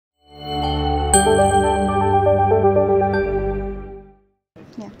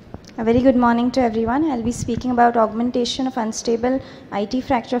A very good morning to everyone. I'll be speaking about augmentation of unstable IT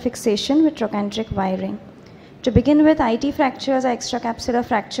fracture fixation with trochanteric wiring. To begin with, IT fractures are extracapsular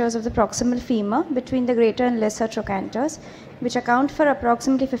fractures of the proximal femur between the greater and lesser trochanters, which account for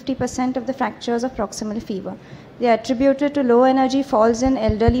approximately 50% of the fractures of proximal femur. They are attributed to low energy falls in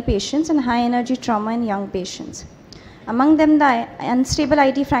elderly patients and high energy trauma in young patients. Among them, the unstable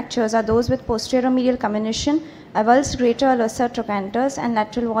IT fractures are those with posteromedial comminution, avulsed greater or lesser trochanters and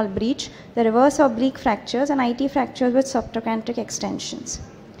lateral wall breach, the reverse oblique fractures, and IT fractures with subtrochanteric extensions.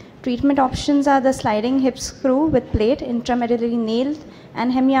 Treatment options are the sliding hip screw with plate, intramedullary nail,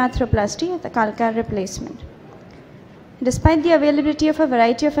 and hemiarthroplasty, the Kakatkar replacement. Despite the availability of a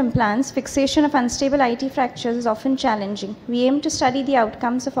variety of implants, fixation of unstable IT fractures is often challenging. We aim to study the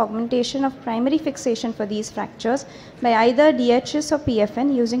outcomes of augmentation of primary fixation for these fractures by either DHS or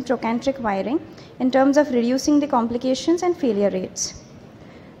PFN using trochanteric wiring in terms of reducing the complications and failure rates.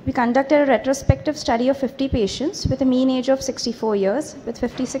 We conducted a retrospective study of 50 patients with a mean age of 64 years, with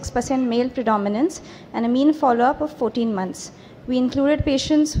 56% male predominance and a mean follow-up of 14 months. We included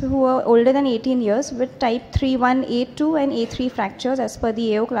patients who were older than 18 years with type 3-1, A2 and A3 fractures as per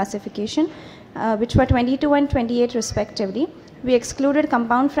the AO classification, which were 22 and 28 respectively. We excluded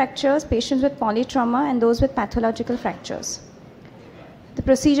compound fractures, patients with polytrauma, and those with pathological fractures. The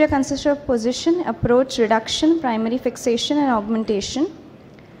procedure consisted of position, approach, reduction, primary fixation, and augmentation.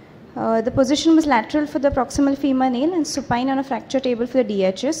 The position was lateral for the proximal femur nail and supine on a fracture table for the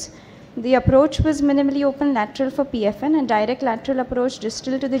DHS. The approach was minimally open lateral for PFN and direct lateral approach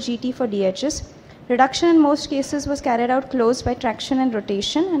distal to the GT for DHS. Reduction in most cases was carried out closed by traction and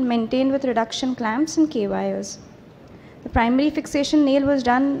rotation and maintained with reduction clamps and K-wires. The primary fixation was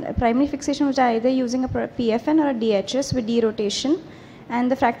done either using a PFN or a DHS with derotation,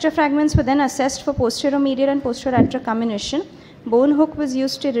 and the fracture fragments were then assessed for posteromedial and posterolateral comminution. Bone hook was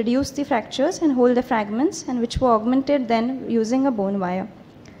used to reduce the fractures and hold the fragments, and which were augmented then using a bone wire.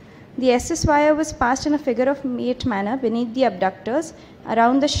 The SS wire was passed in a figure of 8 manner beneath the abductors,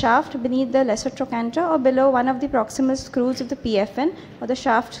 around the shaft beneath the lesser trochanter, or below one of the proximal screws of the PFN or the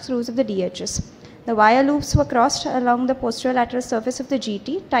shaft screws of the DHS. The wire loops were crossed along the posterolateral surface of the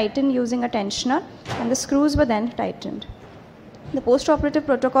GT, tightened using a tensioner, and the screws were then tightened. The postoperative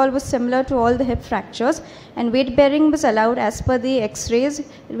protocol was similar to all the hip fractures, and weight bearing was allowed as per the X-rays,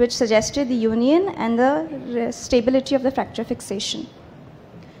 which suggested the union and the stability of the fracture fixation.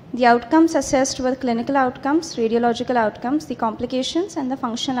 The outcomes assessed were clinical outcomes, radiological outcomes, the complications, and the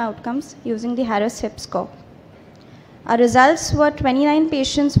functional outcomes using the Harris hip score. Our results were 29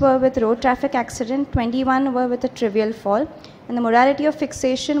 patients were with road traffic accident, 21 were with a trivial fall, and the modality of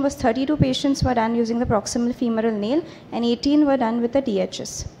fixation was 32 patients were done using the proximal femoral nail and 18 were done with the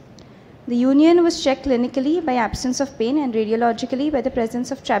DHS. The union was checked clinically by absence of pain and radiologically by the presence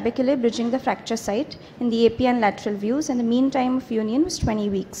of trabeculae bridging the fracture site in the AP and lateral views, and the mean time of union was 20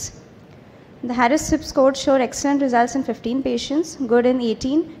 weeks. The Harris hip score showed excellent results in 15 patients, good in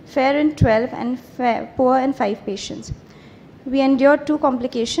 18, fair in 12, and poor in 5 patients. We endured 2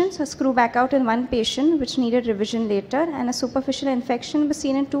 complications, a screw back out in 1 patient which needed revision later, and a superficial infection was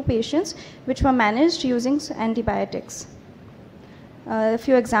seen in 2 patients which were managed using antibiotics. A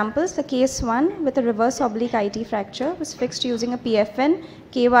few examples: the case 1 with a reverse oblique IT fracture was fixed using a PFN,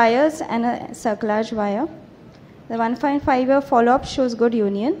 K-wires, and a circulage wire. The 1.5-year follow-up shows good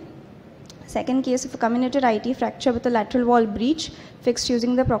union. Second case of a comminuted IT fracture with a lateral wall breach fixed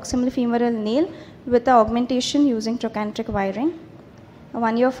using the proximal femoral nail with the augmentation using trochanteric wiring. A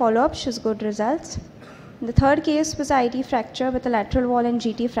 1-year follow-up shows good results. The third case was an IT fracture with a lateral wall and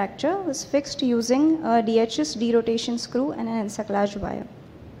GT fracture was fixed using a DHS derotation screw and an encerclage wire.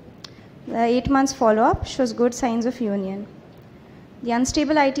 The 8 months follow-up shows good signs of union. The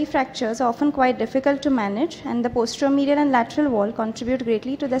unstable IT fractures are often quite difficult to manage, and the posteromedial and lateral wall contribute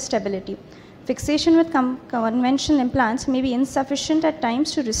greatly to their stability. Fixation with conventional implants may be insufficient at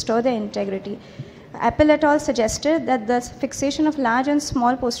times to restore their integrity. Appel et al. Suggested that the fixation of large and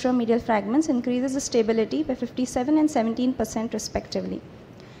small posteromedial fragments increases the stability by 57 and 17% respectively.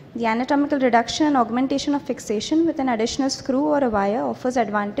 The anatomical reduction and augmentation of fixation with an additional screw or a wire offers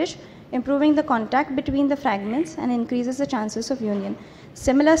advantage, improving the contact between the fragments and increases the chances of union.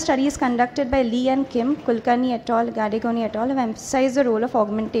 Similar studies conducted by Lee and Kim, Kulkarni et al., Gadegoni et al. Have emphasized the role of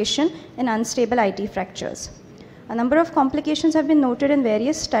augmentation in unstable IT fractures. A number of complications have been noted in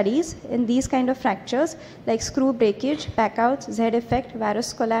various studies in these kind of fractures, like screw breakage, backouts, Z effect,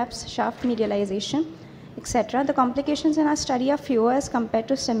 varus collapse, shaft medialization, etc. The complications in our study are fewer as compared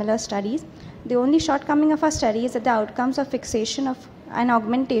to similar studies. The only shortcoming of our study is that the outcomes of fixation and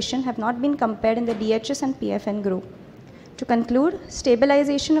augmentation have not been compared in the DHS and PFN group. To conclude,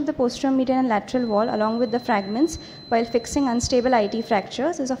 stabilization of the posterior median and lateral wall along with the fragments while fixing unstable IT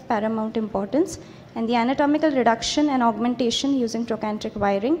fractures is of paramount importance, and the anatomical reduction and augmentation using trochanteric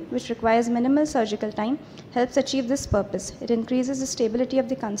wiring, which requires minimal surgical time, helps achieve this purpose. It increases the stability of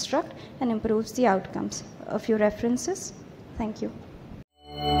the construct and improves the outcomes. A few references. Thank you.